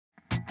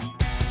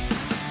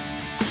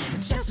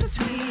Just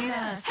between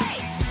us.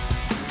 Hey.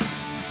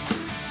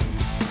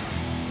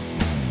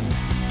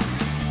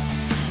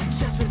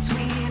 Just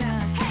between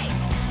us. Hey.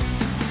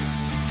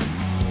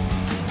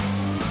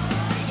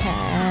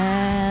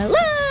 Hello,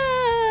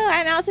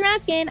 I'm Allison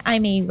Raskin.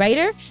 I'm a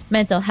writer,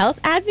 mental health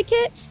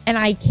advocate, and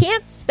I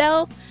can't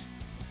spell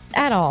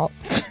at all.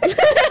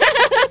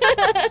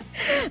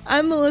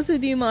 I'm Melissa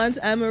DeMons.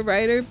 I'm a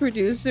writer,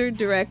 producer,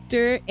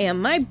 director,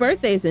 and my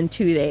birthday's in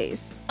 2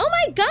 days. Oh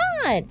my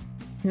God.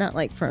 Not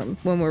like from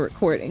when we're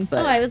recording,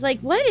 but... Oh, I was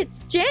like, what?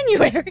 It's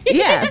January.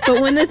 Yeah,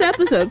 but when this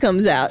episode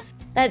comes out.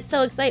 That's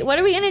so exciting. What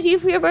are we going to do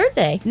for your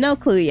birthday? No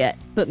clue yet,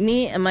 but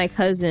me and my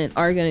cousin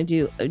are going to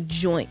do a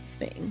joint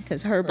thing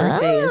because her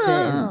birthday is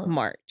in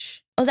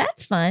March. Oh,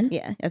 that's fun.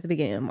 Yeah, at the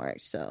beginning of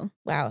March, so...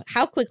 Wow,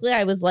 how quickly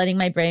I was letting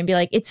my brain be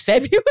like, it's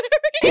February.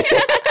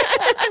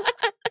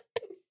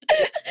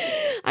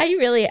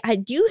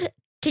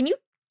 Can you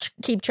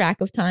keep track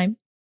of time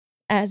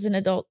as an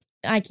adult?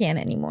 I can't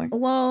anymore.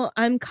 Well,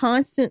 I'm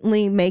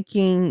constantly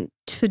making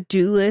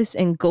to-do lists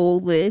and goal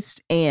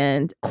lists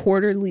and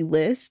quarterly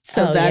lists.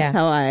 So that's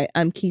how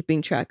I'm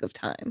keeping track of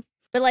time.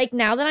 But like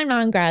now that I'm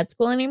not in grad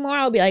school anymore,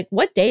 I'll be like,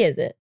 what day is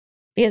it?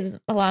 Because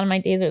a lot of my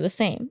days are the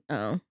same.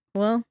 Oh,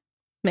 well,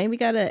 maybe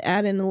got to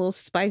add in a little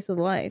spice of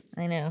life.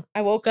 I know.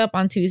 I woke up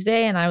on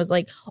Tuesday and I was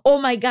like, oh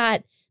my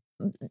God,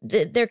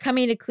 they're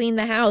coming to clean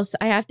the house.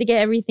 I have to get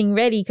everything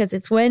ready because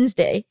it's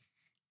Wednesday.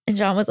 And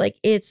John was like,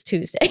 it's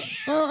Tuesday.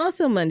 Well,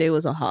 also Monday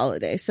was a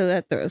holiday, so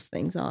that throws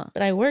things off.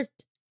 But I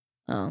worked.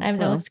 Oh, I have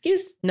no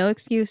excuse. No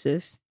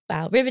excuses.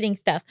 Wow, riveting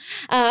stuff.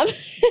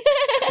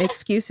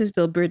 Excuses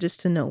build bridges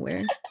to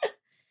nowhere.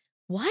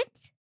 What?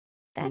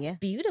 That's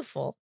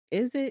beautiful.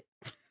 Is it?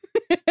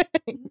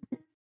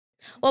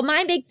 Well,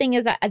 my big thing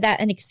is that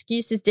an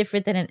excuse is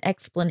different than an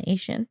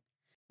explanation.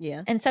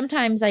 Yeah. And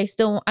sometimes I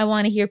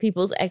want to hear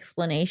people's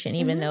explanation,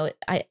 even though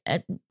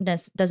it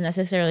doesn't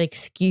necessarily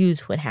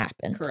excuse what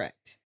happened.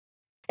 Correct.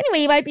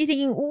 Anyway, you might be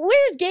thinking,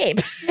 where's Gabe?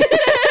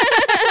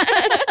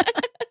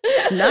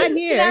 Not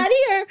here. Not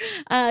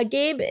here.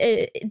 Gabe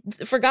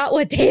forgot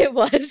what day it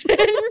was.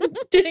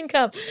 Didn't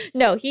come.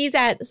 No, he's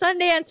at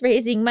Sundance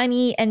raising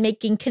money and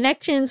making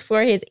connections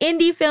for his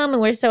indie film.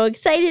 And we're so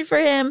excited for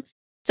him.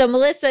 So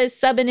Melissa is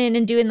subbing in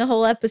and doing the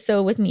whole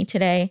episode with me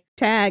today.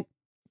 Tag?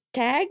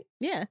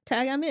 Yeah,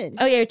 tag, I'm in.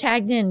 Oh, yeah, you're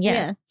tagged in.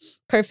 Yeah.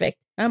 Perfect.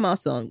 I'm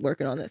also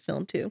working on that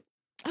film too.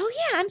 Oh,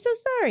 yeah, I'm so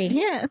sorry.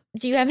 Yeah.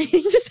 Do you have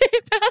anything to say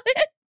about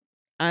it?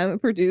 I'm a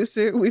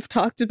producer. We've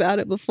talked about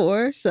it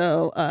before.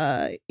 So,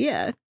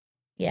 yeah.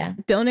 Yeah.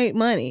 Donate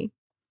money.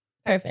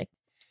 Perfect.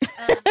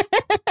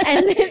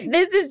 And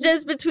this is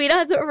Just Between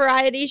Us, a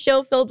variety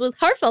show filled with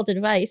heartfelt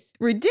advice,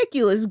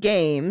 ridiculous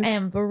games,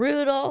 and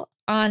brutal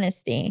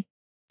honesty.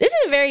 This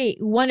is a very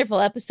wonderful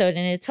episode,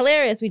 and it's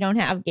hilarious we don't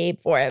have Gabe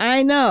for it.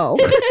 I know.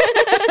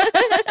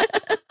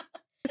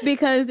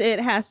 Because it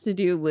has to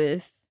do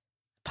with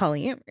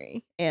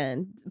polyamory,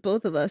 and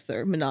both of us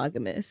are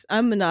monogamous.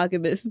 I'm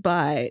monogamous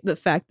by the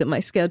fact that my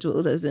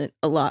schedule doesn't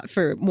allot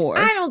for more.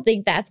 I don't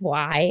think that's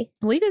why.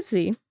 We could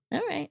see.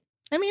 All right.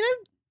 I mean,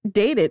 I've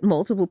dated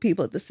multiple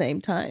people at the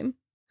same time.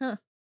 Huh.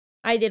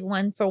 I did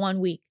one for 1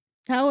 week.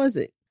 How was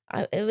it?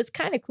 It was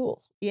kind of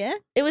cool. Yeah?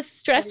 It was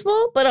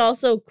stressful, but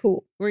also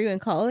cool. Were you in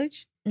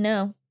college?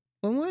 No.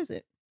 When was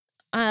it?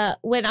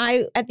 When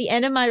at the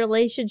end of my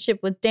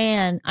relationship with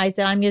Dan, I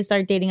said, I'm going to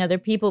start dating other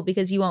people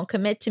because you won't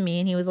commit to me.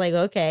 And he was like,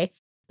 okay.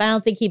 But I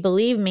don't think he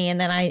believed me.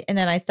 And then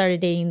I started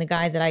dating the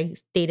guy that I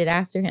dated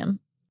after him.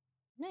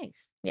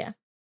 Nice. Yeah.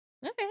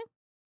 Okay.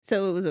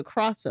 So it was a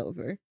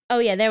crossover. Oh,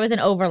 yeah. There was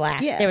an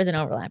overlap. Yeah. There was an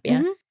overlap.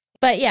 Yeah. Mm-hmm.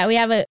 But yeah, we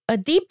have a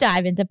deep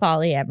dive into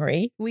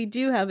polyamory. We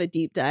do have a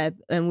deep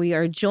dive, and we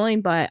are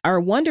joined by our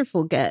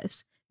wonderful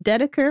guest,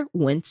 Dedeker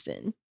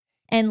Winston.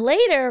 And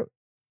later,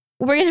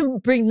 we're going to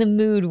bring the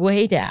mood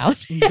way down.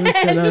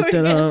 And we're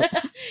gonna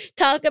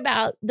talk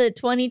about the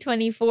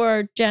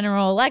 2024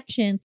 general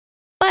election,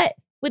 but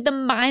with the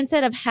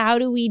mindset of how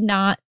do we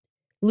not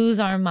lose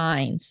our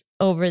minds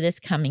over this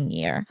coming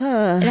year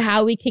and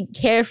how we can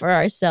care for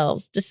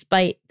ourselves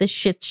despite the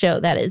shit show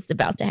that is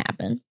about to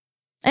happen.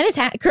 And it's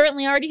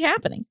currently already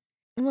happening.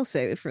 We'll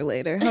save it for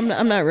later. I'm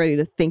not ready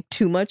to think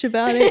too much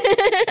about it.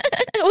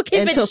 We'll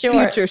keep until it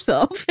short. Future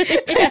self.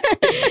 Yeah.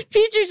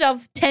 Future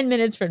self 10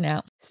 minutes from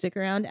now. Stick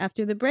around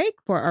after the break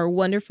for our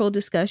wonderful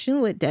discussion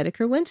with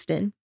Dedeker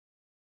Winston.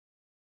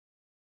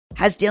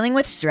 Has dealing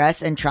with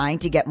stress and trying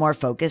to get more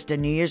focused a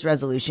New Year's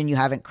resolution you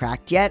haven't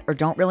cracked yet or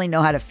don't really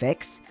know how to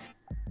fix?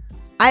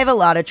 I have a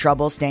lot of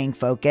trouble staying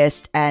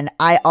focused, and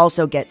I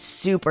also get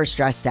super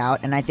stressed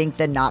out, and I think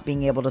that not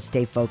being able to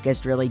stay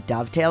focused really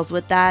dovetails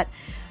with that.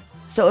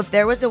 So if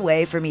there was a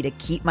way for me to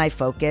keep my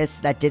focus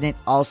that didn't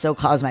also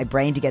cause my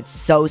brain to get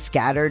so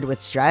scattered with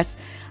stress,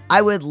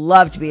 I would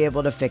love to be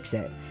able to fix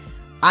it.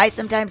 I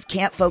sometimes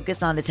can't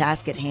focus on the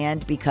task at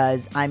hand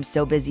because I'm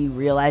so busy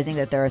realizing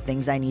that there are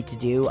things I need to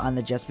do on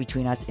the Just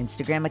Between Us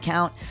Instagram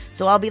account.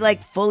 So I'll be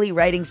like fully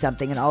writing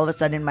something, and all of a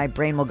sudden my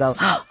brain will go,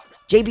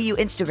 JBU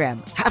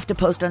Instagram, have to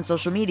post on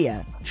social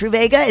media.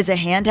 Truvaga is a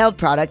handheld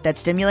product that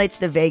stimulates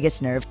the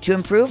vagus nerve to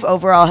improve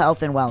overall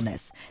health and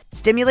wellness.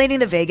 Stimulating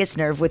the vagus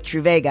nerve with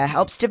Truvaga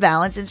helps to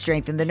balance and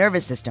strengthen the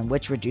nervous system,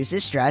 which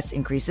reduces stress,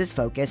 increases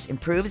focus,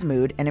 improves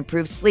mood, and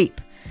improves sleep.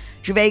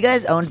 Truvaga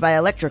is owned by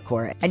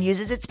electroCore and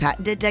uses its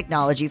patented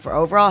technology for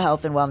overall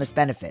health and wellness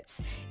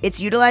benefits. Its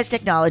utilized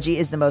technology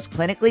is the most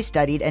clinically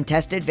studied and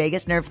tested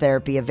vagus nerve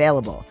therapy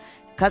available.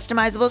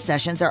 Customizable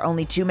sessions are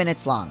only 2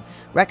 minutes long.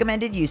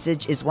 Recommended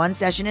usage is 1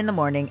 session in the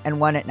morning and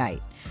 1 at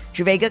night.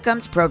 Truvaga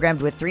comes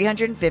programmed with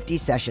 350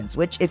 sessions,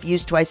 which, if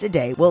used twice a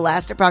day, will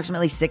last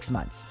approximately 6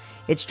 months.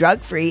 It's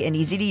drug-free and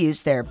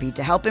easy-to-use therapy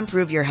to help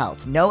improve your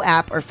health. No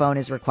app or phone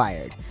is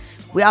required.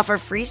 We offer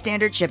free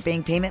standard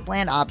shipping, payment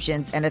plan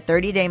options, and a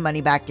 30-day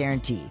money-back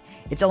guarantee.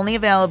 It's only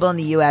available in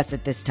the U.S.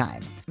 at this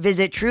time.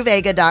 Visit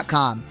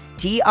Truvaga.com,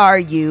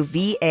 Truvaga.com,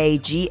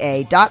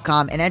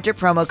 and enter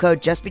promo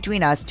code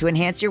JustBetweenUs to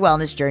enhance your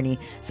wellness journey,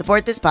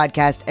 support this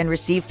podcast, and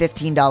receive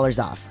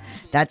 $15 off.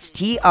 That's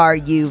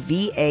Truvaga.com.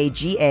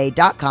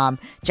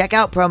 Check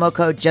out promo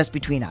code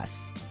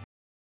JustBetweenUs.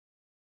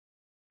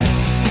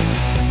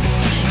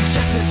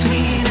 Just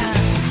between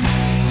us.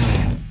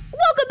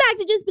 Welcome back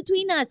to Just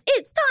Between Us.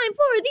 It's time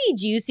for the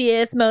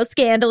juiciest, most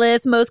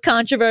scandalous, most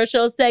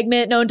controversial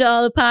segment known to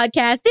all of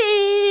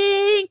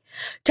podcasting.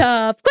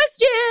 Tough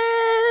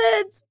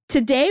questions.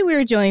 Today,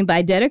 we're joined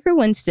by Dedeker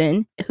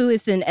Winston, who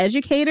is an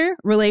educator,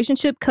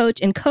 relationship coach,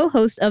 and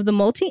co-host of the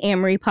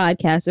Polyamory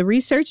podcast, a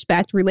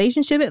research-backed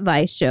relationship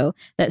advice show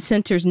that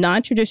centers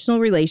non-traditional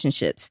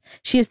relationships.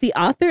 She is the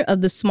author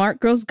of The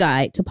Smart Girl's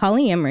Guide to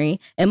Polyamory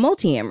and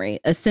Multiamory,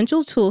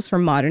 Essential Tools for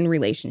Modern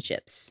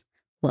Relationships.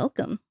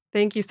 Welcome.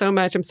 Thank you so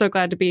much. I'm so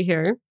glad to be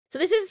here. So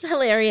this is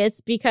hilarious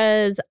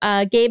because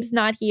Gabe's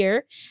not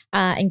here,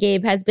 and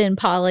Gabe has been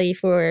poly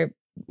for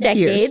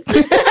decades.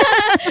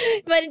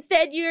 But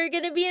instead, you're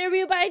going to be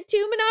interviewed by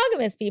 2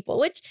 monogamous people,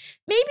 which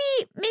maybe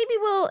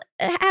we'll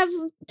have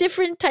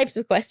different types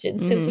of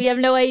questions because we have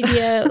no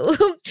idea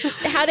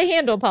how to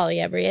handle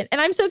polyamory.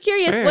 And I'm so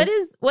curious, Sure. what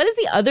is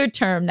the other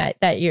term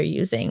that you're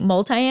using?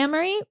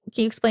 Multiamory?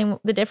 Can you explain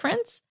the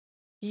difference?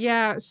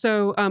 Yeah,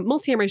 so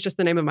Multiamory is just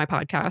the name of my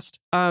podcast.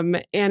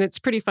 And it's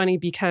pretty funny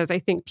because I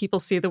think people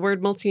see the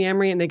word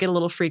multiamory and they get a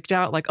little freaked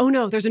out, like, oh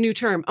no, there's a new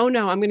term. Oh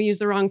no, I'm going to use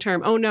the wrong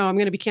term. Oh no, I'm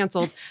going to be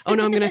canceled. Oh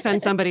no, I'm going to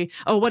offend somebody.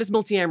 Oh, what is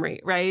multiamory,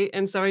 right?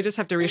 And so I just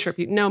have to reassure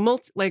people. No,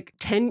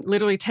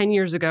 literally 10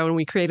 years ago when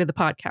we created the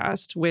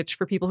podcast, which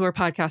for people who are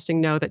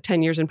podcasting know that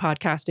 10 years in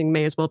podcasting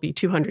may as well be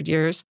 200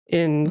 years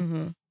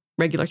in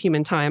regular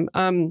human time.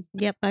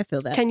 Yep, I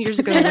feel that. 10 years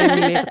ago when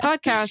we made the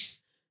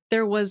podcast,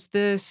 there was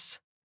this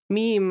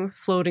meme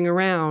floating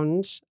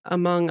around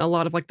among a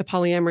lot of like the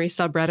polyamory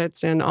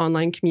subreddits and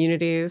online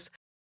communities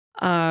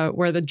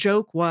where the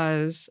joke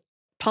was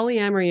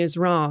polyamory is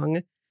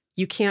wrong.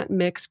 You can't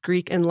mix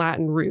Greek and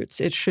Latin roots.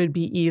 It should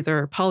be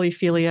either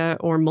polyphilia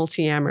or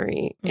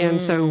multiamory.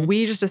 And so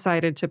we just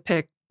decided to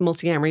pick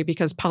multiamory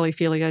because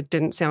polyphilia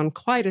didn't sound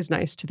quite as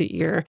nice to the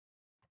ear.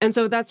 And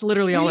so that's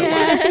literally all it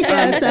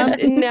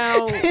was.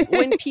 Now,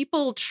 when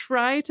people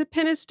try to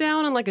pin us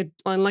down on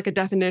like a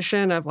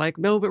definition of like,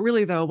 no, but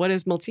really though, what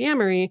is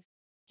multiamory?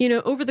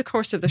 Over the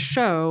course of the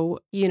show,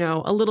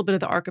 a little bit of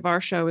the arc of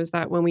our show is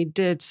that when we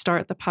did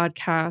start the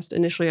podcast,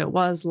 initially it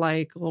was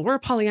like, well, we're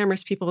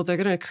polyamorous people. They're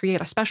going to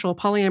create a special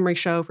polyamory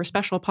show for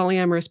special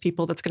polyamorous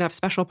people that's going to have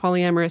special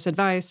polyamorous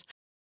advice.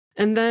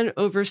 And then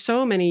over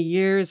so many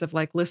years of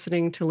like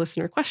listening to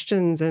listener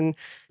questions and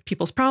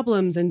people's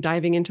problems and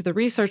diving into the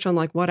research on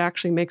like what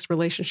actually makes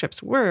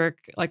relationships work,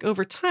 like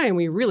over time,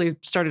 we really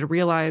started to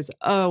realize,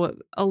 oh,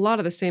 a lot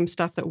of the same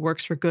stuff that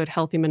works for good,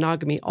 healthy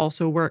monogamy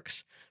also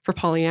works for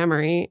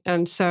polyamory.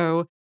 And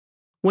so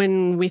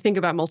when we think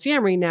about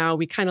multiamory now,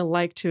 we kind of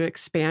like to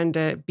expand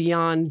it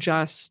beyond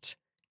just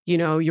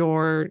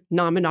your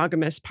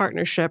non-monogamous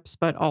partnerships,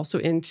 but also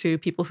into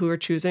people who are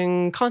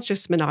choosing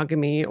conscious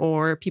monogamy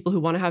or people who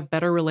want to have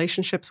better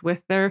relationships with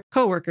their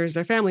coworkers,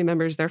 their family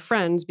members, their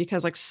friends,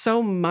 because like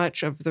so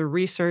much of the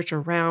research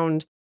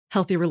around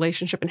healthy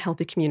relationship and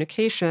healthy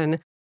communication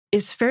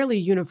is fairly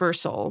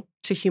universal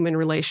to human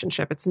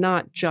relationship. It's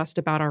not just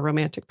about our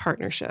romantic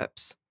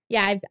partnerships.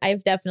 Yeah,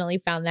 I've definitely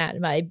found that.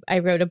 I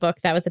wrote a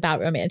book that was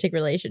about romantic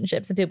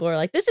relationships, and people were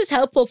like, "This is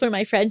helpful for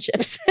my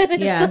friendships."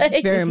 Yeah,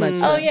 like, very much.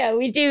 So. Oh yeah,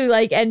 we do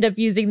like end up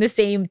using the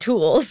same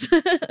tools.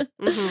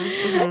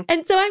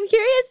 And so I'm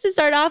curious to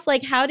start off,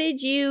 like, how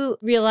did you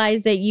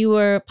realize that you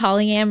were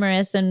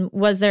polyamorous, and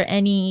was there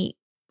any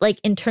like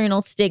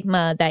internal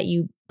stigma that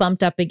you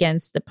bumped up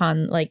against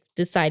upon like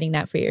deciding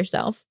that for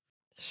yourself?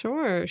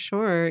 Sure.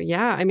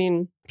 Yeah, I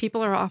mean,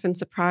 people are often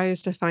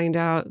surprised to find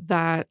out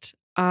that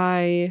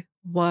I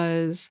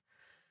was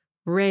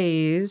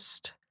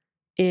raised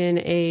in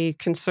a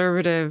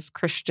conservative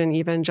Christian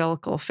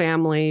evangelical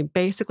family,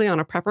 basically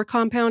on a prepper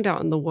compound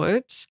out in the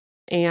woods.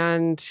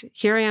 And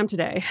here I am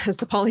today as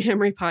the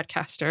polyamory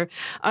podcaster.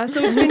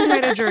 So it's been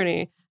quite a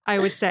journey, I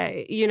would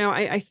say.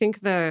 I think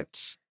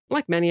that,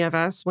 like many of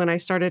us, when I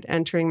started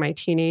entering my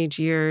teenage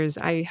years,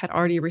 I had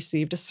already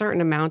received a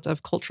certain amount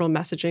of cultural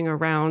messaging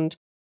around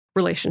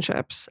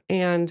relationships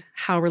and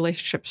how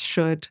relationships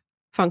should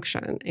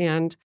function.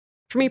 And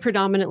for me,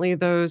 predominantly,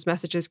 those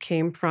messages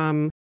came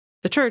from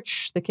the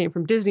church, they came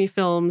from Disney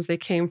films, they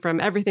came from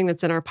everything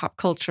that's in our pop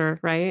culture,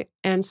 right?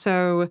 And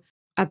so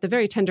at the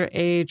very tender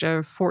age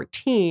of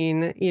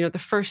 14, the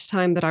first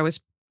time that I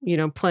was,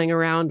 playing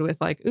around with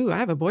like, ooh, I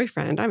have a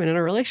boyfriend, I'm in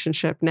a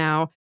relationship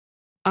now,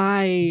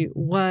 I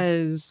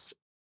was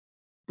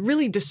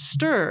really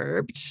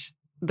disturbed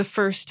the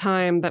first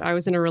time that I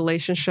was in a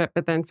relationship,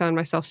 but then found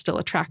myself still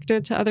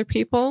attracted to other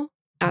people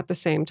at the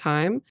same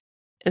time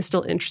and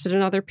still interested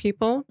in other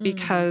people,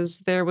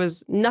 because there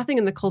was nothing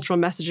in the cultural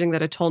messaging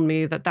that had told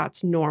me that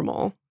that's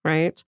normal,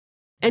 right?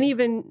 And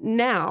even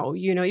now,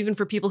 even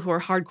for people who are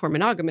hardcore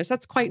monogamous,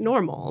 that's quite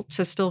normal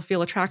to still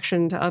feel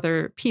attraction to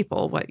other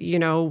people,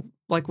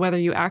 like whether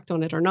you act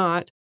on it or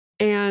not.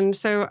 And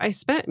so I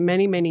spent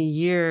many, many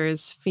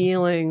years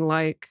feeling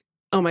like,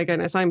 oh my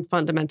goodness, I'm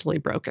fundamentally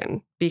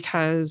broken,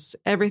 because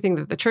everything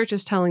that the church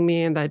is telling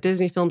me and that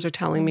Disney films are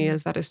telling me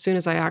is that as soon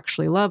as I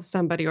actually love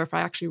somebody, or if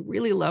I actually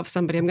really love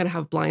somebody, I'm going to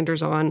have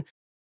blinders on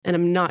and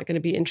I'm not going to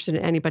be interested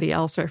in anybody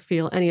else or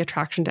feel any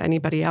attraction to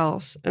anybody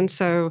else. And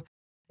so,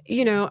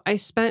 I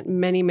spent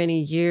many, many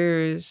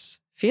years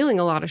feeling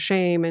a lot of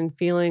shame and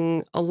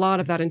feeling a lot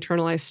of that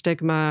internalized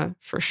stigma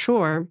for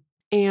sure.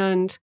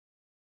 And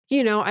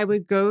I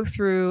would go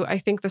through, I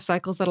think, the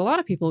cycles that a lot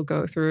of people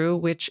go through,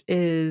 which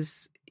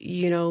is,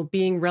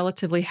 being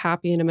relatively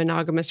happy in a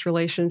monogamous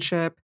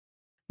relationship,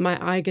 my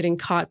eye getting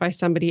caught by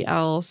somebody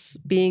else,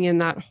 being in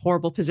that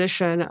horrible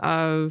position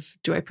of,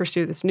 do I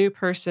pursue this new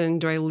person?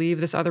 Do I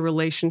leave this other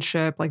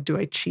relationship? Like, do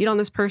I cheat on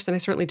this person? I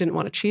certainly didn't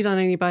want to cheat on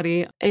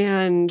anybody.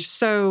 And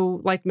so,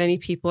 like many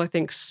people, I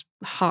think,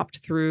 hopped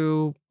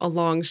through a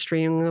long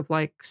stream of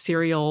like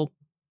serial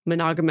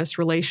monogamous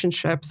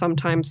relationships,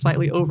 sometimes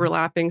slightly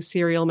overlapping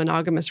serial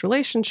monogamous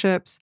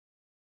relationships,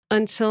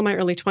 until my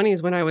early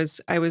 20s, when I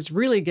was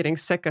really getting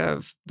sick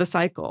of the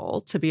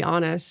cycle, to be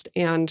honest.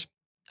 And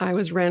I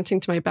was ranting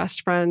to my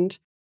best friend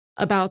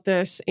about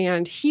this,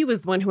 and he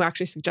was the one who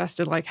actually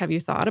suggested, like, have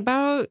you thought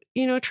about,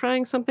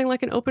 trying something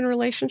like an open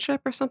relationship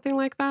or something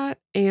like that?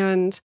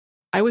 And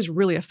I was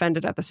really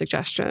offended at the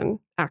suggestion,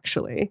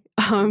 actually,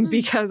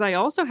 because I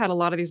also had a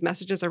lot of these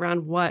messages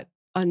around what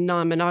a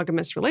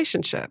non-monogamous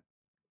relationship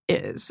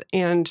is.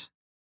 And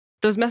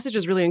those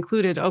messages really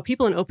included,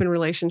 people in open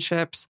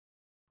relationships,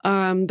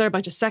 they're a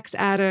bunch of sex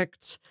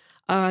addicts.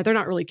 They're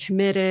not really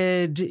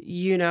committed.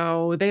 They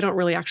don't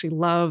really actually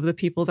love the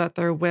people that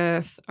they're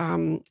with.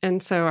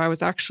 And so I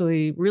was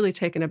actually really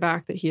taken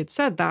aback that he had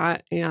said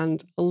that,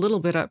 and a little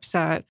bit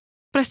upset.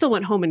 But I still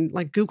went home and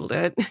like Googled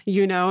it,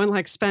 and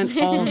like spent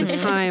all this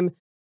time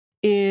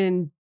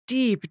in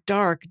deep,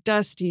 dark,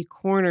 dusty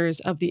corners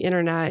of the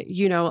internet.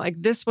 Like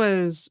this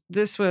was,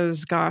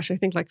 gosh, I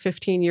think like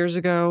 15 years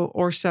ago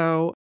or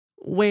so,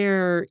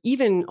 where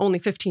even only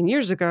 15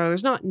 years ago,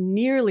 there's not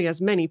nearly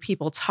as many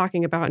people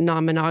talking about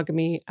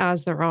non-monogamy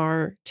as there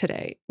are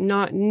today.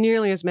 Not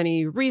nearly as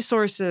many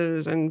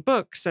resources and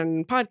books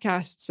and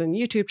podcasts and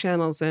YouTube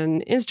channels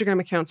and Instagram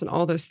accounts and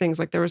all those things.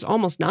 Like there was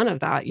almost none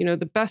of that.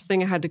 The best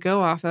thing I had to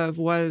go off of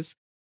was,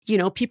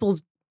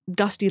 people's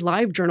dusty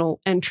live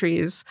journal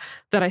entries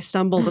that I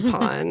stumbled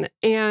upon.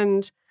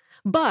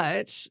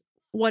 But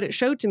what it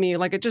showed to me,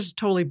 like, it just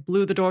totally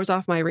blew the doors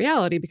off my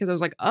reality, because I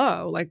was like,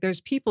 oh, like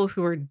there's people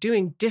who are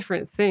doing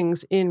different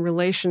things in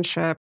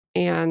relationship.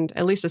 And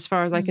at least as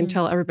far as I can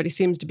tell, everybody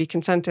seems to be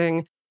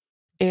consenting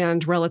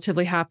and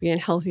relatively happy and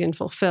healthy and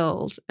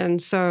fulfilled.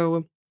 And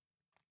so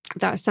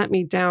that sent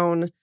me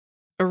down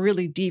a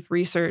really deep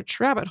research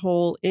rabbit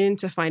hole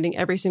into finding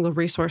every single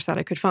resource that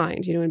I could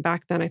find. And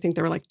back then I think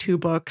there were like 2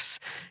 books,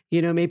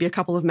 maybe a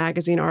couple of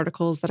magazine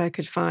articles that I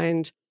could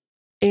find.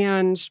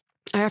 And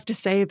I have to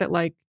say that,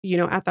 like,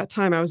 at that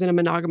time I was in a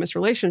monogamous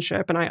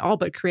relationship, and I all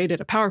but created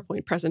a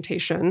PowerPoint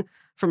presentation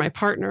for my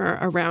partner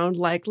around,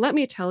 like, let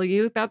me tell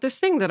you about this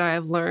thing that I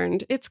have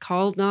learned. It's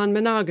called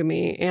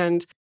non-monogamy.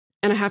 And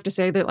I have to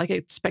say that, like,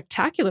 it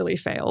spectacularly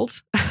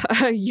failed.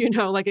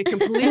 Like it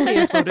completely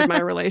imploded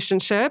my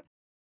relationship,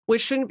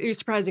 which shouldn't be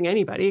surprising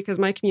anybody, because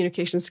my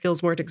communication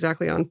skills weren't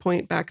exactly on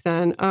point back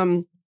then.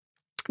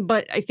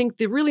 But I think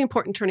the really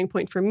important turning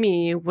point for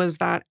me was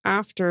that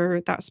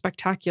after that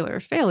spectacular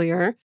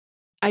failure,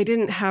 I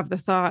didn't have the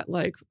thought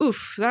like,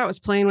 oof, that was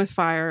playing with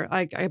fire.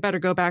 Like, I better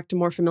go back to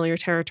more familiar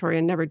territory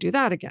and never do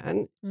that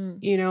again.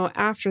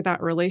 After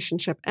that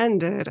relationship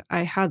ended,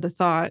 I had the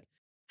thought,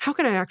 how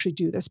can I actually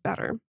do this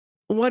better?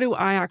 What do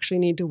I actually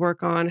need to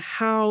work on?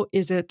 How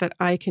is it that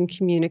I can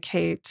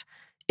communicate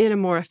in a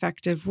more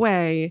effective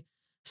way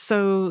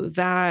so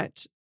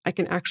that I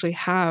can actually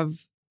have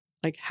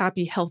like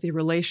happy, healthy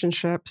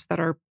relationships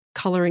that are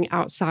coloring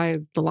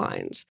outside the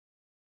lines?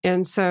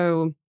 And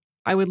so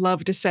I would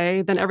love to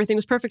say, then everything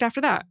was perfect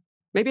after that.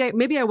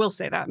 Maybe I will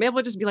say that. Maybe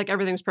I'll just be like,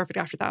 everything was perfect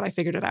after that. I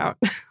figured it out.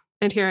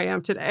 And here I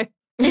am today.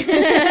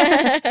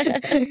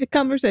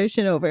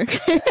 Conversation over.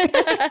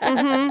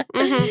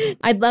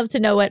 I'd love to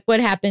know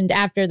what happened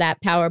after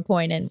that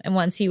PowerPoint and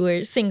once you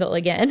were single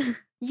again.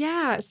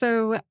 Yeah.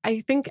 So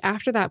I think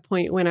after that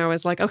point, when I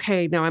was like,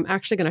 okay, no, I'm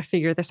actually going to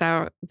figure this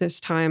out this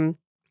time,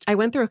 I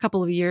went through a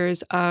couple of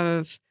years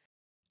of,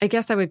 I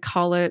guess I would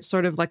call it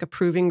sort of like a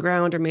proving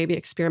ground or maybe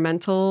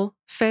experimental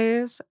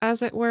phase,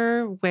 as it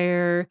were,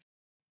 where,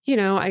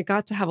 I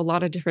got to have a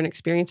lot of different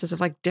experiences of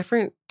like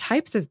different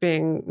types of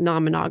being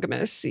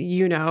non-monogamous.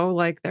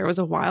 Like there was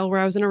a while where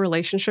I was in a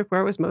relationship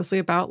where it was mostly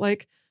about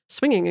like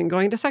swinging and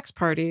going to sex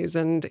parties.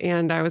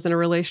 And I was in a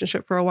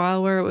relationship for a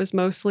while where it was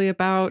mostly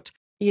about,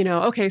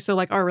 okay, so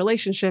like our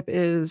relationship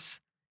is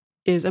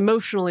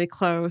emotionally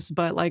close,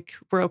 but like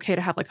we're okay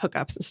to have like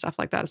hookups and stuff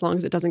like that as long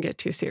as it doesn't get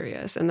too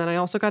serious. And then I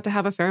also got to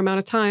have a fair amount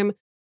of time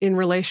in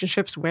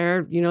relationships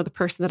where, the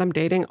person that I'm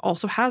dating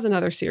also has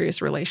another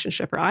serious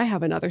relationship, or I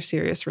have another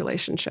serious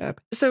relationship.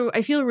 So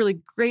I feel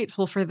really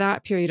grateful for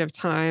that period of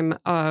time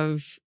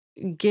of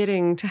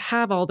getting to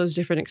have all those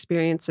different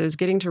experiences,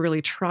 getting to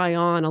really try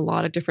on a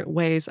lot of different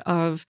ways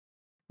of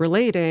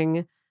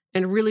relating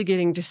and really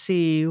getting to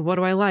see, what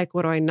do I like?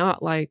 What do I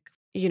not like?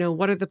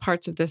 What are the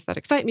parts of this that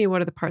excite me?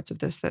 What are the parts of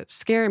this that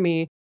scare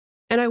me?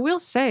 And I will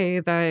say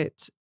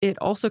that it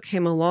also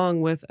came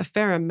along with a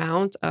fair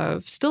amount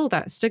of still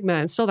that stigma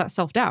and still that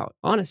self-doubt,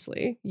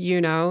 honestly,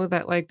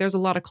 that like there's a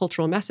lot of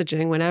cultural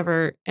messaging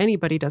whenever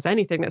anybody does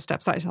anything that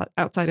steps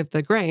outside of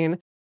the grain,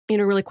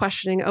 really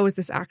questioning, oh, is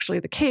this actually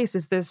the case?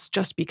 Is this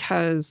just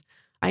because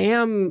I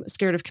am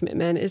scared of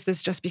commitment? Is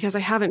this just because I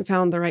haven't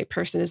found the right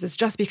person? Is this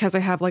just because I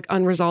have like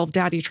unresolved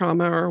daddy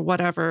trauma or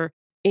whatever?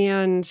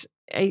 And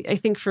I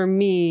think for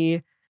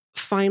me,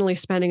 finally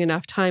spending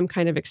enough time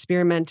kind of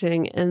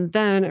experimenting. And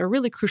then a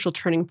really crucial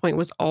turning point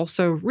was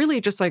also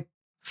really just like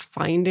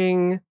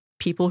finding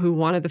people who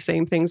wanted the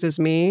same things as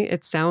me.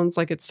 It sounds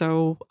like it's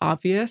so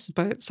obvious,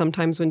 but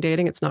sometimes when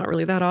dating, it's not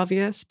really that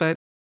obvious. But,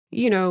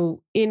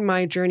 in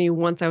my journey,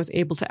 once I was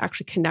able to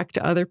actually connect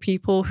to other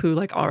people who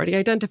like already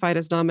identified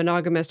as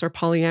non-monogamous or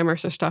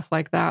polyamorous or stuff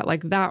like that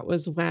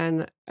was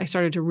when I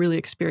started to really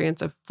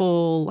experience a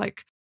full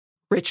like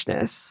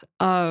richness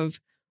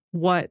of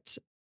what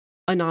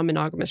a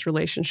non-monogamous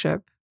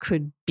relationship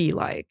could be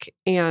like.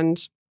 And,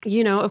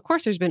 of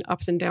course, there's been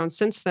ups and downs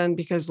since then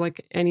because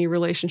like any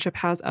relationship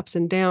has ups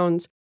and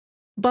downs.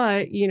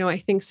 But, I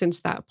think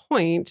since that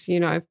point,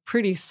 I've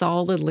pretty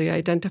solidly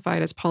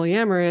identified as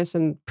polyamorous,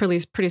 and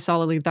pretty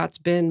solidly that's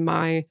been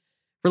my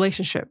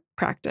relationship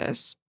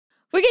practice.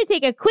 We're going to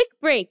take a quick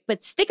break,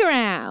 but stick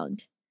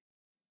around.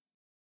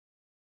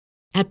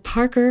 At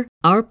Parker,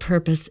 our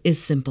purpose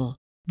is simple.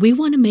 We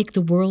want to make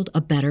the world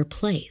a better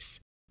place.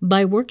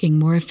 By working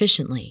more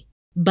efficiently,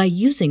 by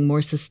using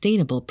more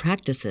sustainable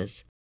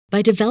practices,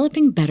 by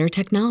developing better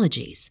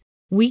technologies,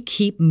 we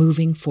keep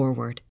moving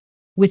forward.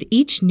 With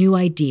each new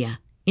idea,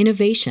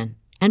 innovation,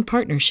 and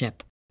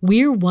partnership,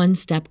 we're one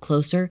step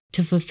closer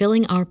to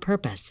fulfilling our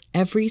purpose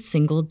every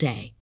single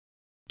day.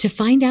 To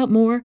find out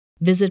more,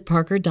 visit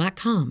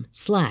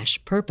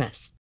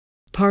parker.com/purpose.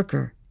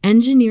 Parker,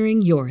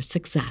 engineering your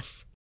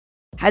success.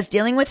 Has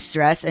dealing with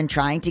stress and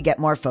trying to get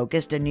more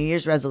focused a New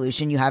Year's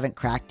resolution you haven't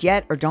cracked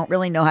yet or don't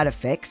really know how to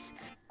fix?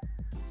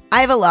 I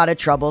have a lot of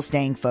trouble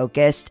staying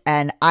focused,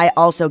 and I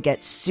also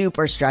get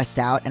super stressed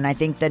out, and I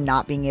think that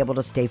not being able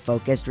to stay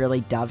focused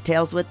really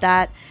dovetails with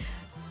that.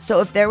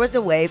 So if there was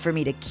a way for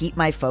me to keep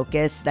my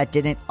focus that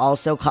didn't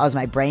also cause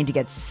my brain to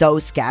get so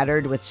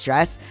scattered with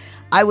stress,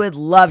 I would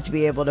love to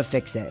be able to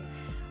fix it.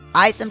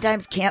 I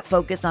sometimes can't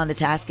focus on the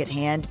task at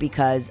hand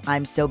because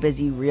I'm so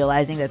busy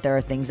realizing that there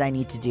are things I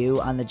need to do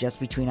on the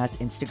Just Between Us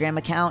Instagram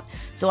account.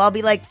 So I'll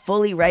be like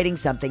fully writing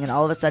something and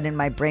all of a sudden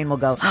my brain will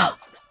go,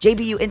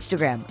 JBU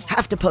Instagram,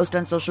 have to post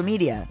on social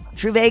media.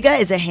 Truvaga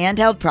is a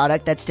handheld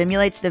product that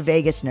stimulates the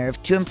vagus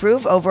nerve to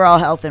improve overall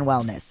health and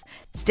wellness.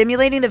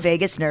 Stimulating the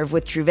vagus nerve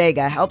with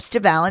Truvaga helps to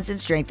balance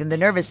and strengthen the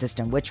nervous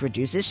system, which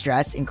reduces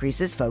stress,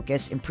 increases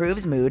focus,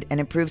 improves mood,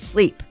 and improves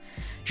sleep.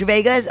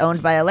 Truvaga is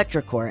owned by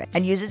electroCore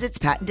and uses its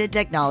patented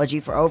technology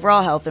for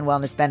overall health and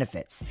wellness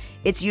benefits.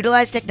 Its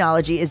utilized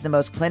technology is the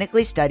most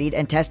clinically studied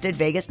and tested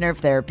vagus nerve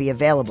therapy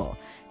available.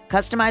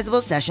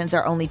 Customizable sessions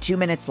are only 2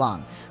 minutes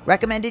long.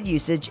 Recommended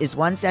usage is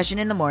 1 session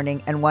in the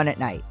morning and 1 at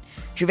night.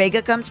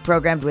 Truvaga comes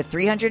programmed with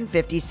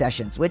 350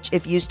 sessions, which,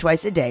 if used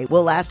twice a day,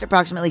 will last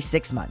approximately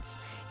 6 months.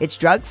 It's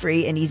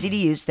drug-free and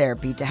easy-to-use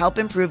therapy to help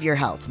improve your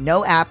health.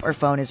 No app or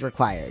phone is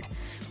required.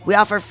 We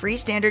offer free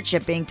standard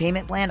shipping,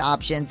 payment plan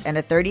options, and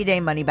a 30-day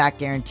money-back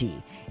guarantee.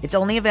 It's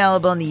only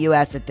available in the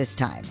U.S. at this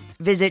time.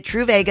 Visit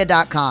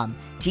Truvaga.com,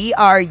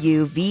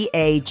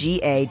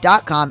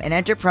 Truvaga.com, and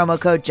enter promo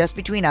code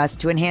JustBetweenUs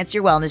to enhance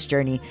your wellness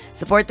journey,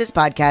 support this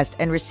podcast,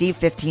 and receive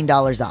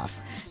 $15 off.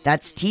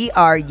 That's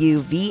Truvaga.com.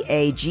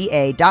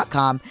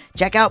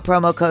 Check out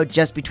promo code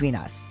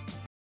JustBetweenUs.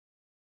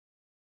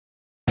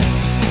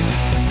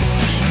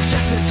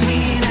 Just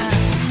between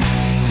us.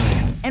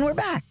 And we're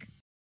back.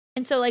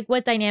 And so like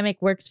what dynamic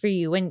works for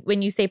you?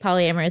 When you say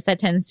polyamorous, that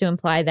tends to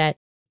imply that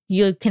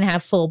you can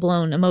have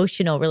full-blown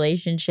emotional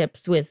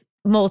relationships with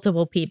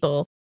multiple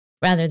people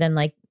rather than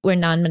like we're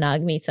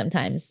non-monogamy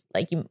sometimes,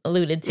 like you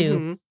alluded to.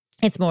 Mm-hmm.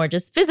 It's more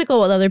just physical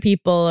with other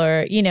people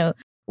or,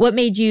 what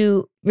made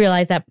you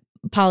realize that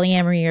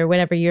polyamory or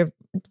whatever your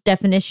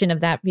definition of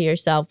that for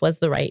yourself was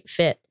the right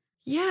fit?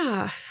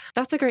 Yeah,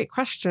 that's a great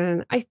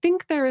question. I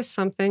think there is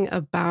something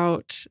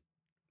about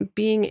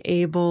being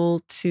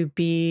able to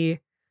be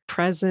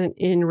present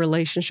in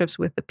relationships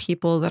with the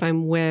people that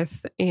I'm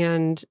with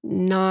and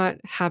not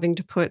having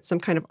to put some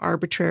kind of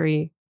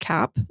arbitrary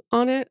cap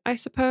on it, I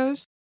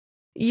suppose.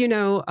 You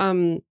know,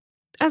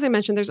 as I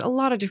mentioned, there's a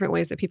lot of different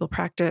ways that people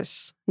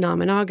practice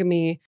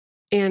non-monogamy.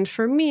 And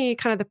for me,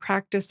 kind of the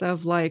practice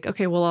of like,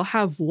 okay, well, I'll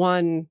have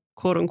one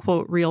quote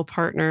unquote real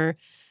partner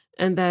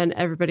and then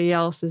everybody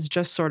else is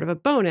just sort of a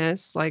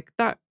bonus. Like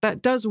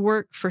that does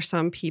work for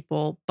some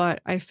people.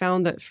 But I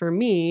found that for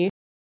me,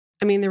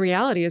 I mean, the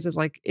reality is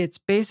like, it's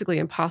basically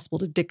impossible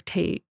to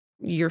dictate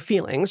your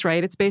feelings,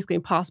 right? It's basically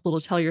impossible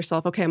to tell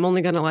yourself, okay, I'm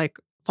only going to like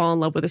fall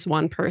in love with this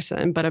one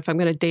person. But if I'm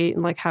going to date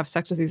and like have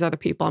sex with these other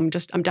people, I'm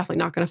definitely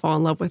not going to fall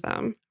in love with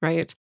them.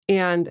 Right.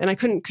 And I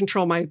couldn't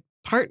control my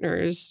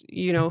partner's,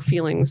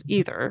 feelings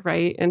either.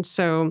 Right. And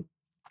so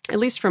at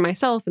least for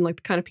myself and like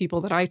the kind of people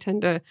that I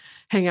tend to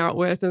hang out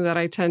with and that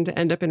I tend to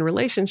end up in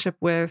relationship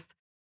with,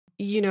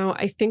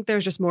 I think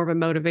there's just more of a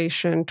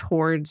motivation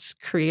towards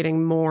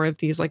creating more of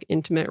these like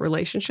intimate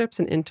relationships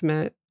and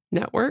intimate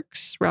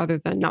networks rather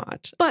than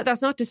not. But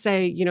that's not to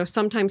say,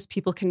 sometimes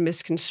people can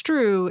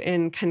misconstrue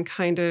and can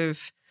kind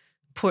of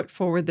put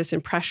forward this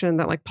impression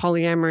that like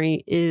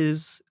polyamory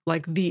is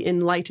like the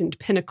enlightened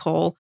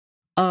pinnacle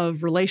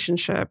of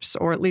relationships,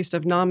 or at least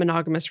of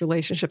non-monogamous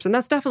relationships. And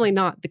that's definitely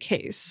not the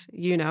case.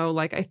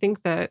 Like I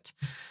think that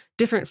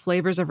different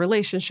flavors of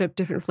relationship,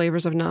 different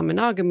flavors of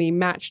non-monogamy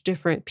match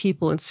different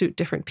people and suit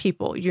different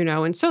people,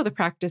 And so the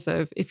practice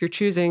of if you're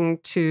choosing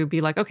to be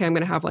like, okay, I'm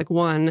going to have like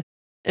one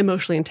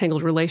emotionally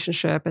entangled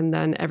relationship and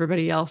then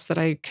everybody else that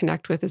I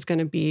connect with is going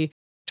to be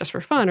just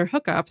for fun or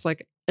hookups,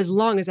 like as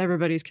long as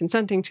everybody's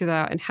consenting to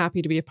that and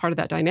happy to be a part of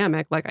that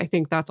dynamic, like I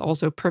think that's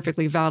also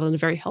perfectly valid and a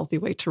very healthy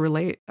way to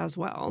relate as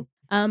well.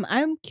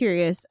 I'm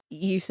curious,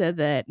 you said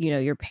that,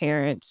 your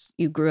parents,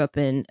 you grew up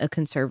in a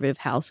conservative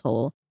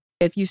household.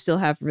 If you still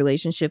have a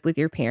relationship with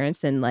your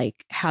parents, and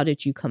like, how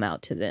did you come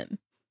out to them?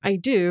 I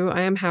do.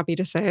 I am happy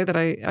to say that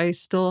I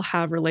still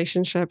have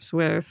relationships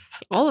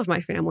with all of my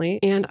family,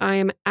 and I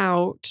am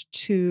out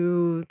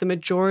to the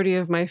majority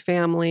of my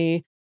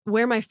family.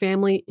 Where my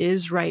family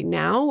is right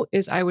now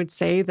is, I would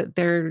say that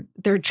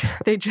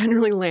they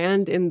generally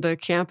land in the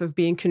camp of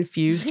being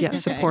confused yet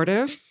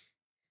supportive.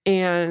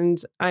 And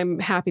I'm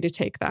happy to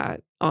take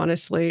that,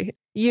 honestly.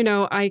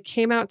 I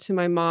came out to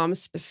my mom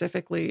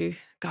specifically,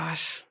 I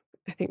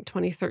think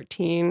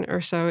 2013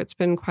 or so. It's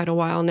been quite a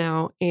while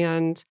now.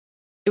 And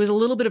it was a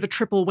little bit of a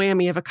triple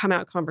whammy of a come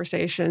out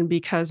conversation,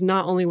 because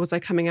not only was I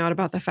coming out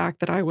about the fact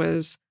that I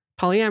was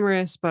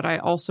polyamorous, but I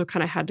also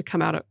kind of had to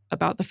come out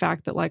about the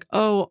fact that like,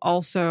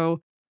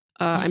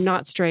 I'm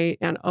not straight,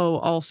 and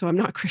also I'm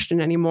not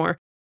Christian anymore.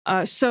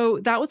 So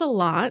that was a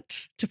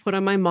lot to put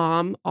on my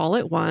mom all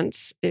at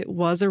once. It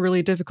was a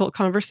really difficult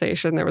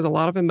conversation. There was a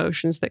lot of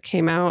emotions that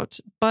came out,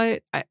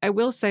 but I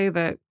will say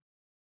that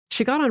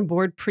she got on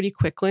board pretty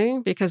quickly,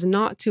 because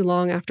not too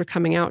long after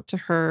coming out to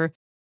her,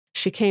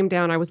 she came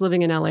down. I was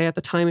living in LA at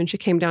the time, and she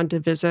came down to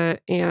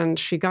visit, and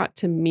she got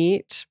to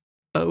meet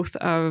both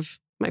of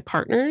my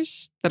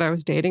partners that I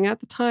was dating at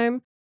the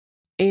time.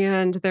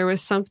 And there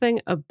was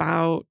something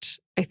about,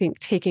 I think,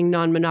 taking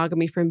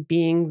non-monogamy from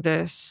being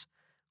this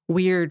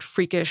weird,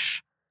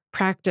 freakish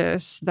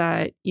practice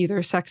that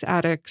either sex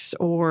addicts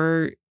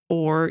or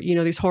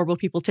these horrible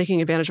people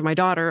taking advantage of my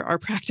daughter are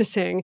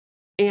practicing,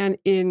 and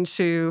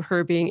into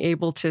her being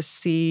able to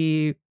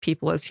see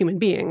people as human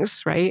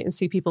beings, right? And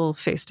see people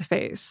face to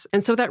face.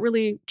 And so that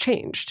really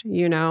changed,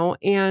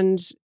 and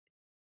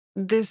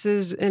this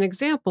is an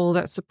example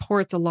that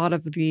supports a lot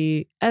of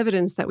the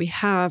evidence that we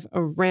have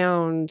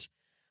around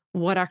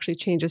what actually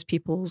changes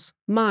people's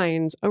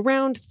minds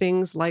around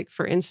things like,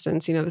 for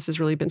instance, this has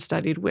really been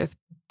studied with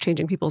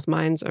changing people's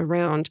minds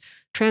around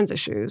trans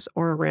issues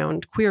or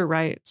around queer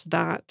rights,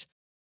 that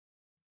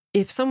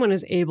if someone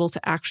is able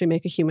to actually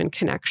make a human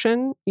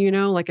connection,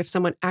 like if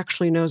someone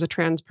actually knows a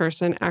trans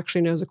person,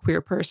 actually knows a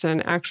queer person,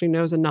 actually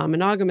knows a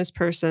non-monogamous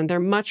person, they're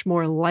much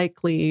more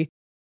likely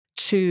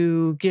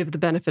to give the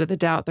benefit of the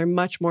doubt. They're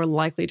much more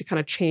likely to kind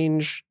of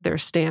change their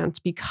stance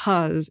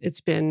because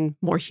it's been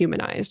more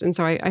humanized. And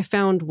so I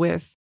found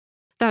with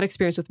that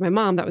experience with my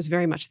mom, that was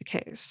very much the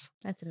case.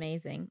 That's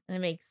amazing.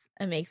 And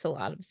it makes a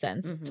lot of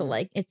sense to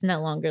like, it's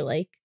no longer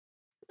like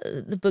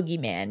the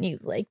boogeyman. You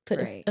like put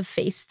a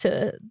face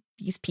to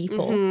these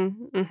people.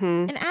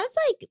 And as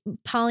like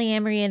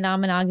polyamory and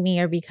non-monogamy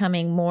are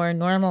becoming more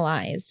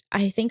normalized,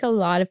 I think a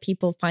lot of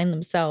people find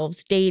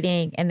themselves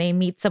dating and they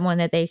meet someone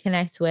that they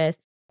connect with,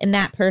 and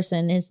that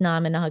person is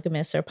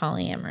non-monogamous or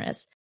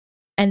polyamorous.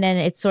 And then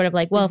it's sort of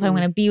like, well, if I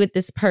want to be with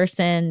this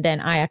person, then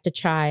I have to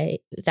try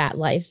that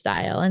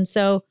lifestyle. And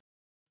so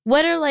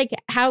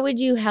how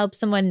would you help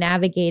someone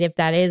navigate if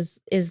that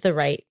is the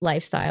right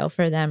lifestyle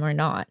for them or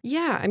not?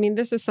 Yeah, I mean,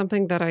 this is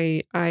something that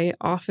I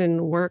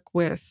often work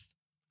with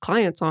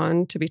clients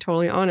on, to be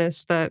totally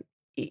honest, that,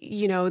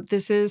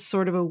 this is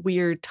sort of a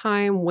weird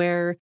time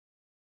where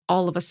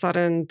all of a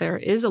sudden there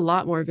is a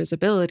lot more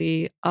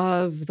visibility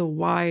of the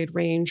wide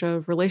range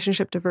of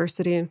relationship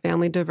diversity and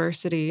family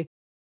diversity.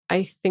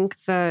 I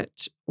think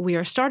that we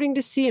are starting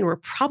to see, and we're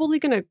probably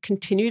going to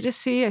continue to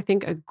see, I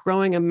think, a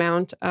growing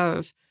amount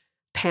of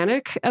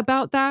panic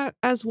about that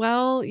as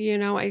well. You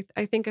know, I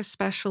think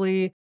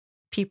especially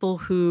people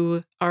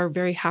who are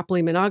very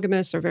happily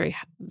monogamous or very,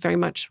 very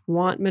much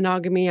want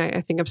monogamy.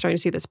 I think I'm starting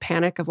to see this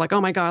panic of like,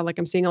 oh my God, like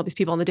I'm seeing all these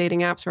people on the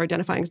dating apps who are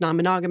identifying as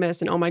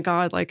non-monogamous, and oh my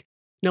God, like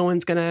no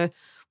one's going to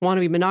want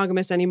to be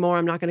monogamous anymore.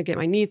 I'm not going to get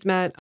my needs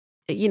met.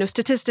 You know,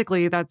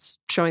 statistically, that's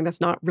showing that's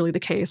not really the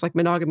case. Like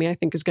monogamy, I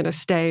think, is going to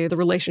stay the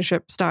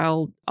relationship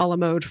style a la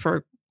mode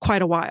for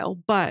quite a while.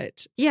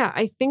 But yeah,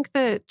 I think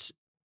that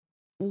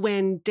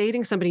when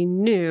dating somebody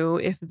new,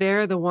 if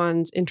they're the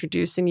ones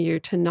introducing you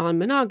to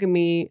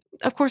non-monogamy,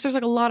 of course, there's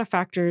like a lot of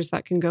factors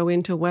that can go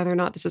into whether or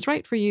not this is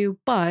right for you.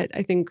 But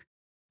I think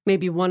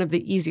maybe one of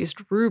the easiest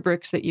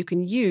rubrics that you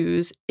can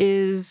use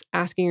is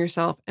asking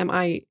yourself, am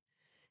I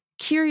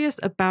curious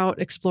about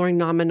exploring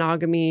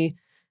non-monogamy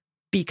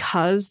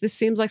because this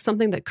seems like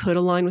something that could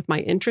align with my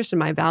interests and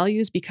my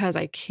values, because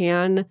I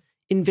can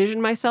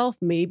envision myself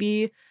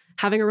maybe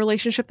having a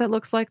relationship that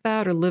looks like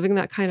that or living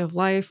that kind of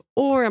life?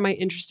 Or am I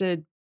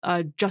interested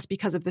just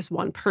because of this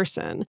one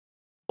person?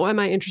 Or am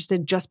I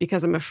interested just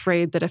because I'm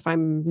afraid that if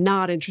I'm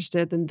not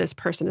interested, then this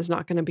person is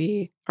not going to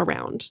be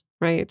around,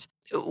 right?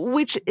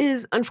 Which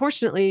is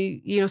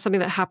unfortunately, you know,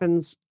 something that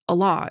happens a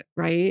lot,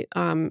 right?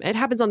 It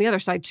happens on the other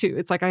side too.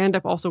 It's like I end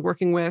up also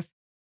working with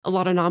a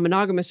lot of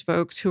non-monogamous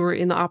folks who are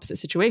in the opposite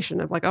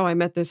situation of like, oh, I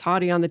met this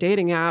hottie on the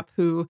dating app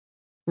who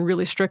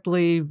really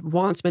strictly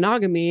wants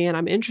monogamy and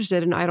I'm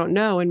interested and I don't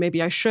know, and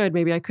maybe I should,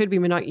 maybe I could be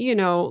monogamous. You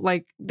know,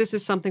 like this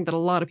is something that a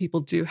lot of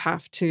people do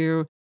have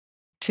to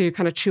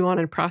kind of chew on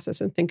and process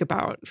and think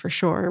about for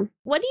sure.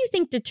 What do you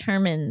think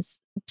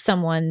determines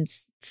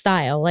someone's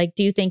style? Like,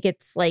 do you think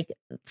it's like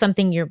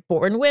something you're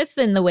born with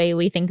in the way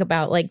we think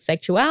about like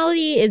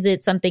sexuality? Is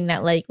it something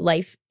that like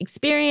life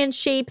experience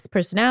shapes,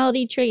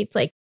 personality traits?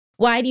 Like,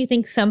 why do you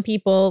think some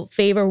people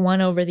favor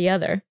one over the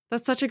other?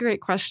 That's such a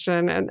great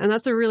question. And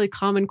that's a really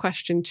common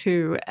question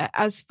too.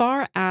 As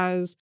far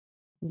as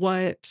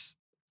what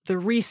the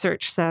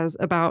research says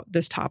about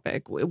this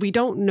topic, we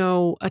don't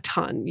know a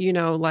ton. You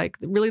know, like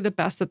really the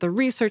best that the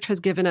research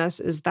has given us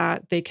is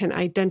that they can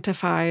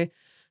identify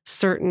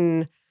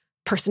certain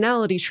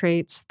personality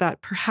traits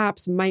that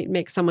perhaps might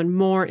make someone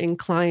more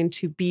inclined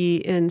to be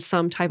in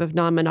some type of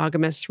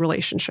non-monogamous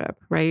relationship,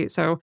 right?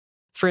 So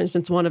for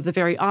instance, one of the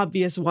very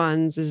obvious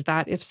ones is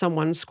that if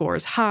someone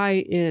scores high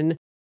in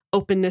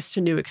openness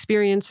to new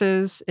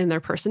experiences in their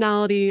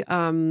personality,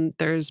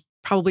 there's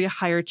probably a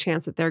higher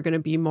chance that they're going to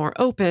be more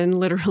open,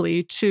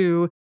 literally,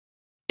 to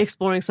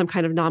exploring some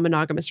kind of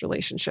non-monogamous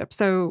relationship.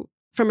 So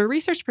from a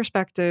research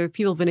perspective,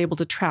 people have been able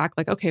to track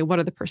like, okay, what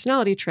are the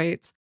personality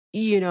traits?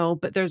 You know,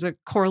 but there's a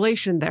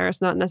correlation there.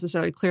 It's not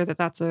necessarily clear that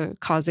that's a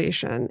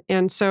causation.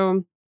 And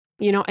so,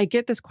 you know, I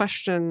get this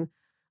question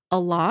a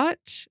lot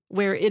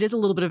where it is a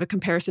little bit of a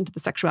comparison to the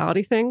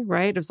sexuality thing,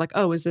 right? It's like,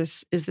 oh, is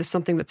this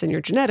something that's in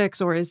your genetics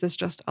or is this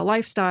just a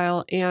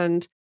lifestyle?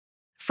 And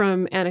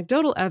from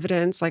anecdotal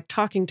evidence, like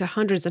talking to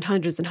hundreds and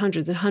hundreds and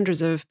hundreds and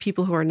hundreds of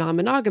people who are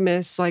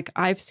non-monogamous, like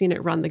I've seen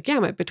it run the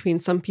gamut between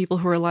some people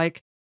who are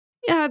like,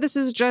 yeah, this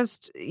is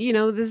just, you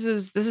know, this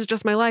is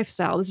just my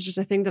lifestyle. This is just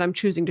a thing that I'm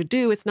choosing to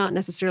do. It's not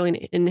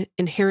necessarily an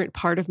inherent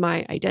part of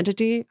my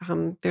identity.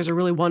 There's a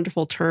really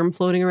wonderful term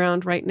floating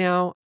around right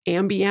now,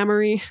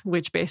 ambyamory,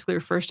 which basically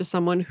refers to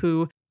someone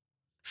who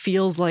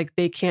feels like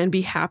they can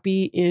be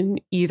happy in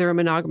either a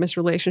monogamous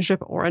relationship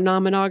or a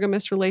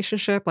non-monogamous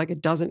relationship. Like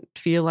it doesn't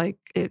feel like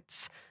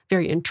it's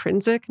very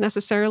intrinsic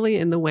necessarily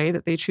in the way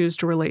that they choose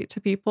to relate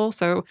to people.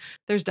 So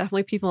there's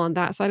definitely people on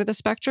that side of the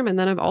spectrum. And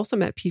then I've also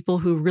met people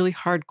who really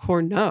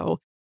hardcore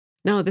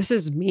no, this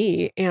is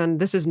me and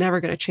this is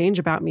never going to change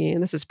about me.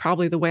 And this is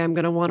probably the way I'm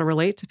going to want to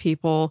relate to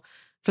people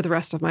for the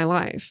rest of my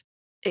life.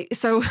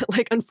 So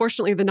like,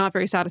 unfortunately, the not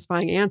very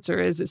satisfying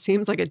answer is it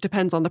seems like it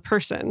depends on the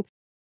person.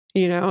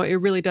 You know, it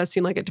really does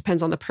seem like it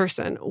depends on the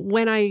person.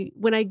 When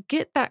I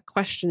get that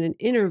question in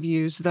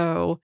interviews,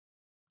 though,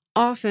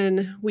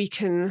 often we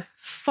can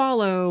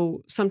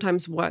follow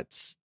sometimes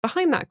what's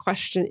behind that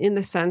question in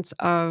the sense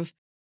of,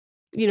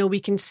 you know, we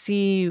can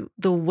see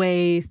the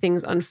way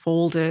things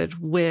unfolded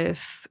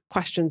with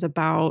questions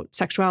about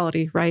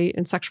sexuality, right?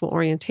 And sexual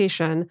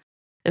orientation.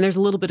 And there's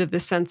a little bit of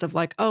this sense of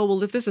like, oh,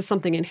 well, if this is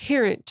something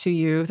inherent to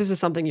you, if this is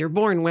something you're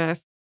born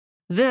with,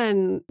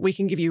 then we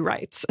can give you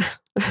rights,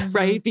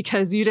 right?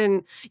 Because you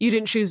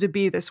didn't choose to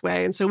be this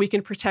way. And so we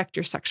can protect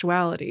your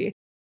sexuality.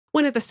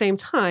 When at the same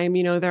time,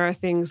 you know, there are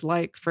things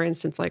like, for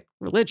instance, like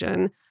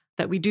religion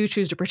that we do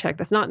choose to protect.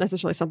 That's not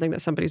necessarily something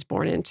that somebody's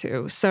born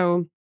into.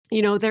 So,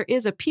 you know, there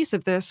is a piece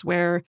of this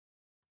where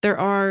there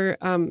are,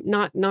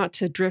 not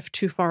to drift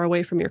too far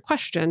away from your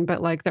question,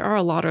 but like there are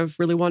a lot of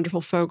really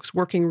wonderful folks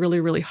working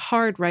really, really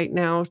hard right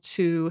now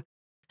to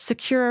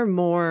secure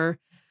more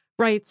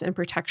rights and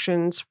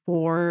protections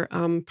for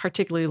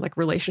particularly like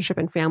relationship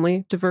and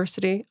family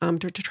diversity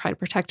to try to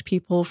protect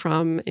people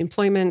from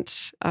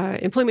employment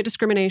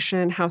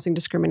discrimination, housing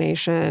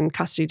discrimination,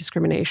 custody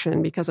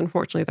discrimination, because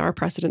unfortunately there are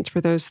precedents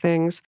for those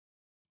things.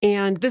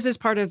 And this is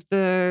part of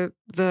I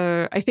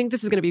think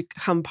this is going to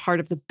become part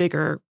of the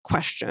bigger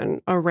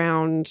question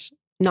around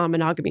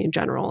non-monogamy in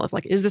general of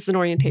like, is this an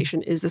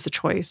orientation? Is this a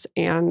choice?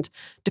 And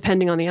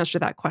depending on the answer to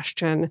that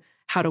question,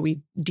 how do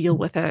we deal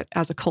with it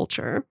as a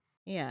culture?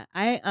 Yeah,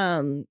 I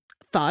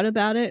thought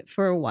about it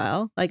for a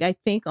while. Like, I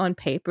think on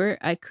paper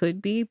I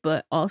could be,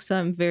 but also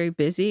I'm very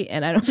busy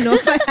and I don't know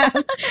if I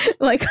have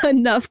like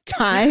enough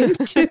time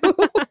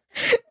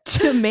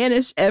to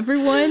manage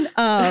everyone.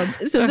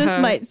 So this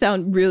might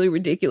sound really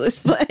ridiculous,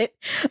 but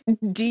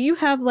do you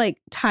have like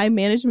time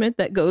management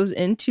that goes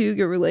into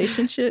your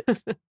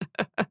relationships?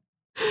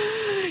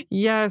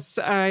 Yes.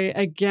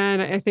 I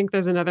think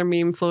there's another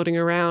meme floating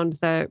around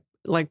that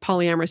like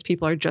polyamorous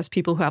people are just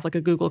people who have like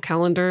a Google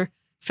Calendar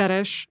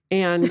fetish.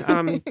 And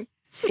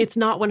it's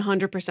not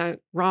 100%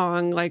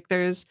 wrong. Like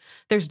there's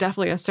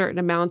definitely a certain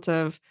amount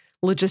of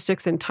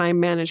logistics and time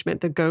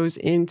management that goes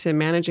into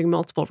managing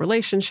multiple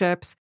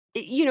relationships.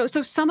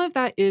 So some of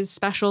that is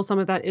special. Some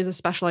of that is a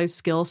specialized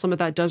skill. Some of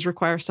that does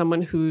require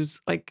someone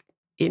who's like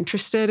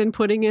interested in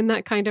putting in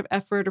that kind of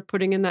effort or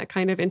putting in that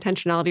kind of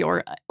intentionality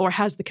or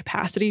has the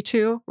capacity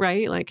to,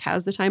 right? Like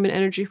has the time and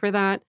energy for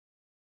that.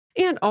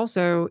 And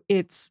also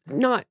it's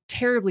not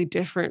terribly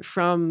different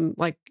from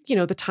like,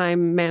 the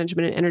time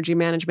management and energy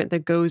management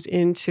that goes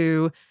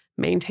into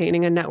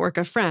maintaining a network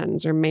of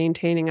friends or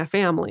maintaining a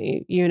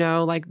family,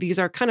 like these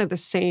are kind of the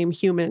same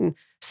human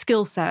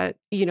skill set,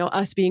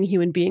 us being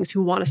human beings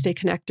who want to stay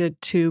connected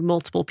to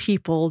multiple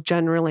people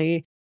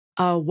generally,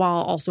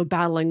 while also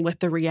battling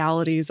with the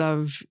realities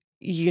of,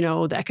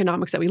 the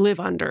economics that we live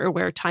under,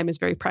 where time is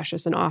very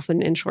precious and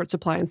often in short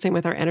supply, and same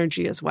with our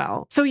energy as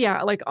well. So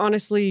yeah, like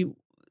honestly,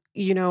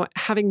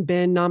 having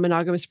been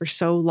non-monogamous for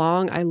so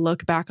long, I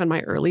look back on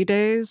my early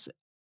days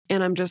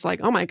and I'm just like,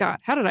 oh my God,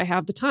 how did I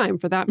have the time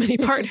for that many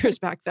partners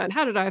back then?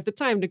 How did I have the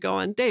time to go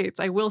on dates?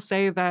 I will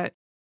say that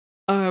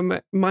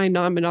my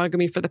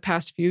non-monogamy for the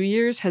past few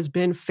years has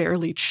been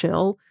fairly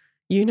chill.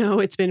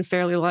 It's been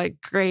fairly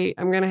like, great,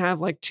 I'm going to have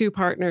like 2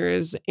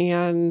 partners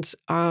and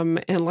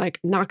like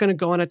not going to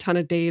go on a ton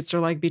of dates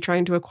or like be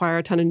trying to acquire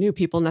a ton of new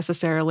people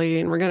necessarily.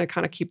 And we're going to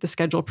kind of keep the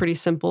schedule pretty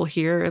simple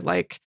here.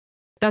 Like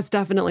that's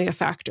definitely a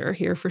factor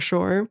here for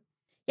sure.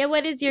 Yeah.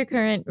 What is your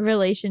current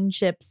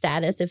relationship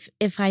status,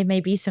 if I may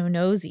be so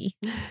nosy?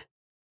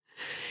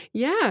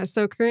 Yeah.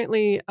 So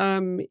currently,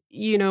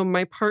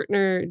 my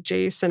partner,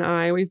 Jace, and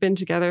I, we've been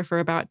together for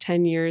about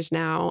 10 years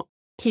now.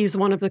 He's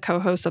one of the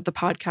co-hosts of the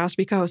podcast.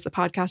 We co-host the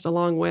podcast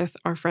along with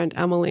our friend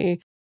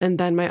Emily. And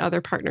then my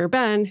other partner,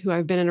 Ben, who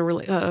I've been in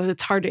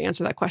it's hard to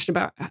answer that question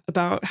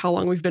about how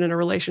long we've been in a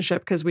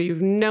relationship because we've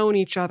known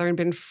each other and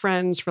been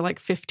friends for like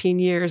 15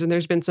 years. And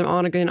there's been some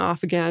on again,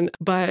 off again.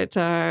 But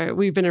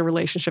we've been in a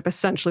relationship,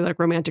 essentially like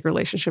romantic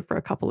relationship for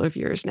a couple of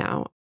years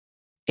now.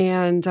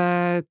 And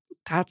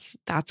that's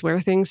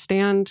where things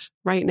stand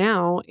right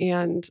now.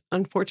 And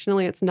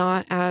unfortunately, it's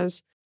not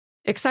as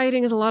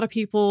exciting as a lot of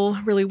people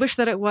really wish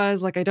that it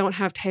was. Like I don't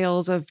have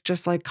tales of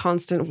just like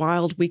constant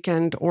wild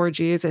weekend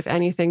orgies. If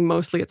anything,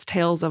 mostly it's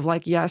tales of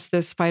like, yes,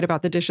 this fight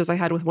about the dishes I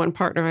had with one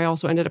partner, I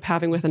also ended up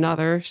having with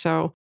another.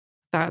 So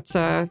that's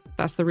the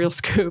real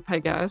scoop, I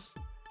guess.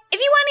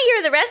 If you want to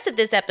hear the rest of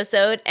this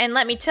episode, and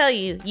let me tell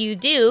you, you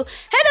do,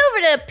 head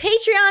over to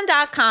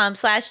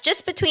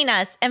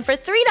patreon.com/justbetweenus. And for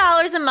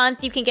 $3 a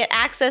month, you can get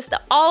access to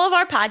all of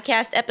our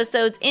podcast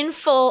episodes in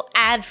full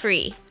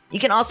ad-free. You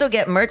can also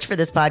get merch for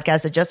this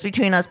podcast at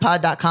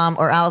justbetweenuspod.com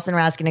or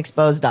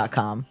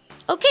AllisonRaskinExposed.com.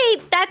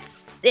 Okay,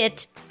 that's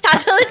it.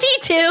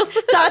 Tatalatitu.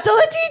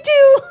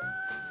 Tatalatitu.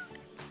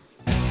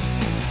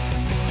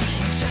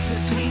 Just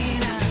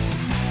between us.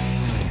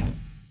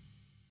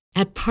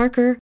 At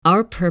Parker,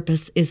 our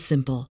purpose is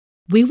simple.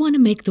 We want to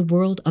make the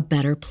world a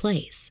better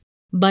place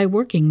by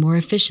working more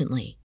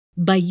efficiently,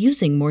 by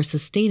using more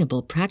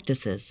sustainable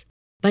practices,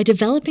 by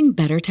developing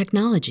better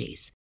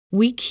technologies.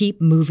 We keep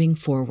moving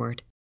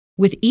forward.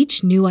 With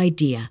each new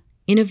idea,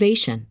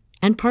 innovation,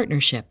 and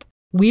partnership,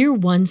 we're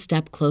one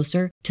step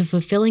closer to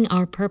fulfilling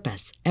our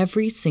purpose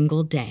every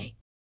single day.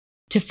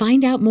 To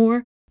find out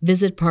more,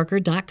 visit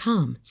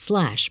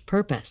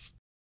parker.com/purpose.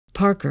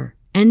 Parker,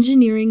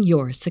 engineering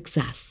your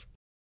success.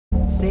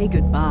 Say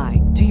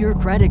goodbye to your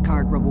credit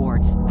card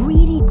rewards.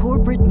 Greedy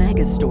corporate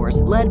mega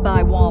stores, led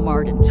by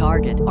Walmart and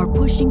Target, are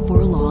pushing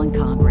for a law in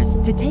Congress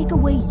to take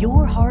away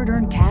your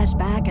hard-earned cash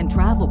back and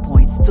travel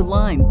points to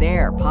line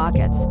their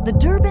pockets. The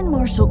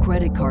Durbin-Marshall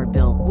credit card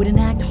bill would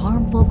enact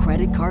harmful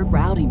credit card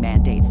routing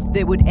mandates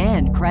that would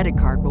end credit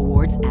card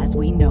rewards as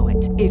we know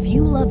it. If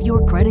you love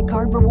your credit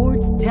card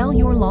rewards, tell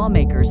your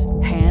lawmakers,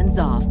 hands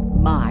off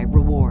my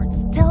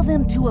rewards. Tell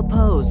them to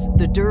oppose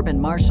the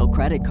Durbin-Marshall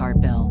credit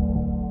card bill.